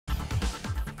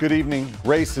Good evening.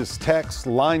 Racist texts,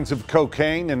 lines of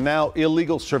cocaine, and now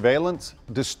illegal surveillance.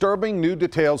 Disturbing new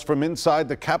details from inside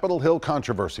the Capitol Hill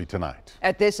controversy tonight.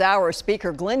 At this hour,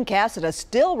 Speaker Glen Casada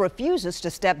still refuses to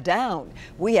step down.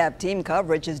 We have team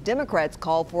coverage as Democrats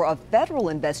call for a federal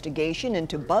investigation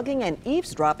into bugging and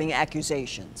eavesdropping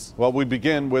accusations. Well, we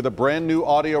begin with a brand new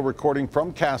audio recording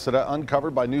from Casada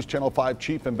uncovered by News Channel 5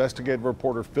 chief investigative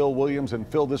reporter Phil Williams. And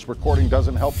Phil, this recording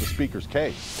doesn't help the speaker's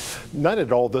case. Not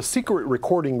at all. The secret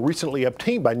recording recently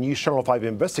obtained by News Channel 5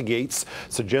 Investigates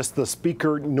suggests the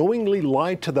speaker knowingly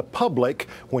lied to the public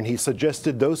when he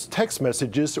suggested those text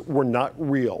messages were not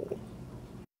real.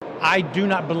 I do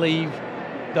not believe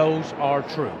those are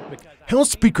true.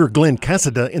 House Speaker Glen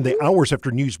Casada, in the hours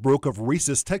after news broke of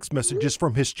racist text messages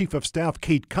from his chief of staff,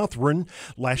 Kate Catherine,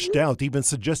 lashed out, even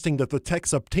suggesting that the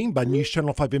texts obtained by News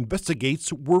Channel 5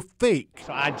 Investigates were fake.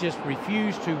 So I just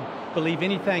refuse to believe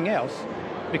anything else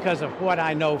because of what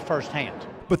I know firsthand.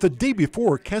 But the day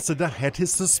before, Casada had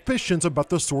his suspicions about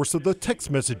the source of the text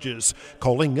messages,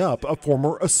 calling up a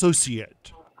former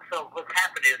associate. So what's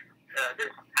happened is this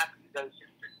accusations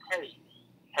that Kate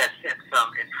has sent some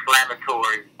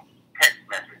inflammatory text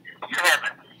messages. You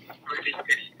haven't released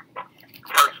any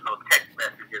personal text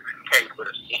messages that Kate would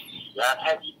have sent you,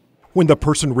 have you? When the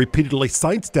person repeatedly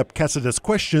sidestepped Casada's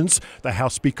questions, the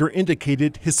House Speaker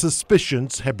indicated his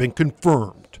suspicions have been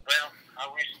confirmed. Well, I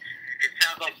wish it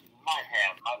sounds like you might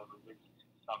have released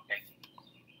something.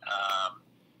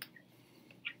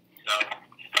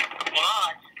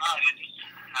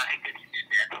 I hate that you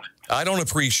did that. I don't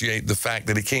appreciate the fact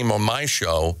that he came on my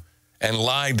show and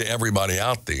lied to everybody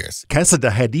out there.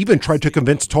 Casada had even tried to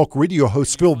convince talk radio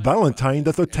host Phil Valentine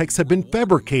that the texts had been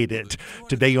fabricated.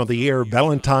 Today on the air,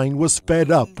 Valentine was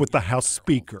fed up with the House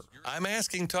Speaker. I'm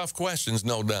asking tough questions,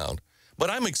 no doubt, but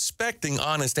I'm expecting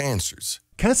honest answers.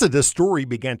 Casada's story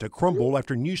began to crumble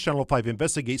after News Channel 5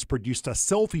 Investigates produced a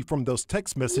selfie from those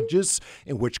text messages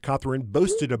in which Catherine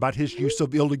boasted about his use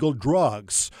of illegal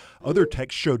drugs. Other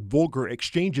texts showed vulgar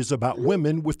exchanges about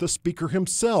women with the speaker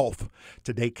himself.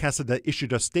 Today, Casada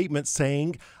issued a statement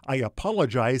saying, "I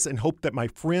apologize and hope that my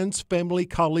friends, family,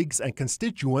 colleagues, and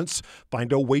constituents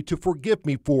find a way to forgive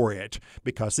me for it,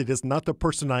 because it is not the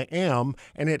person I am,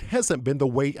 and it hasn't been the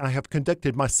way I have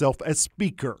conducted myself as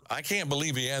speaker." I can't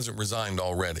believe he hasn't resigned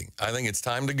already. I think it's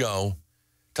time to go,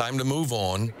 time to move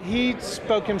on. He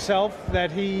spoke himself that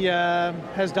he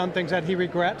has done things that he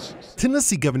regrets.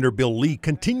 Tennessee Governor Bill Lee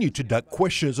continued to duck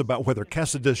questions about whether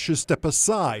Casada should step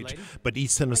aside, but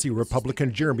East Tennessee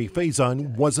Republican Jeremy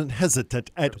Faison wasn't hesitant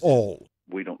at all.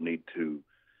 We don't need to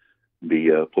be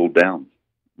pulled down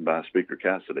by Speaker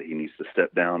Casada. He needs to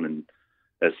step down and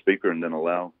as Speaker and then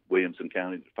allow Williamson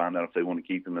County to find out if they want to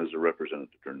keep him as a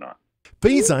representative or not.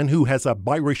 Faison, who has a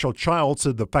biracial child,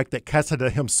 said the fact that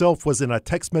Casada himself was in a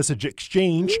text message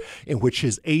exchange in which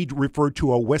his aide referred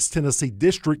to a West Tennessee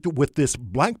district with this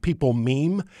black people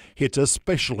meme hits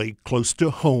especially close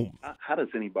to home. How does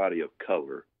anybody of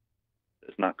color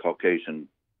that's not Caucasian,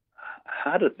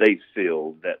 how do they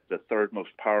feel that the third most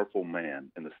powerful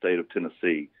man in the state of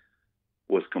Tennessee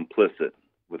was complicit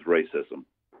with racism?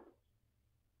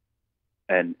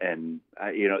 And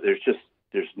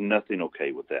there's nothing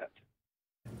okay with that.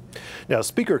 Now,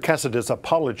 Speaker Casada's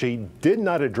apology did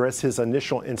not address his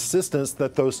initial insistence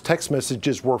that those text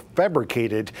messages were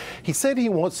fabricated. He said he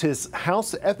wants his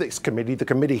House Ethics Committee, the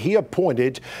committee he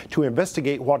appointed, to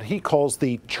investigate what he calls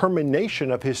the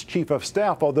termination of his chief of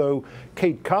staff, although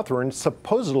Kate Catherine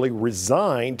supposedly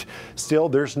resigned. Still,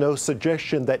 there's no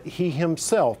suggestion that he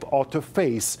himself ought to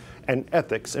face an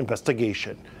ethics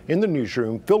investigation. In the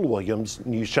newsroom, Phil Williams,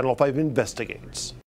 News Channel 5 Investigates.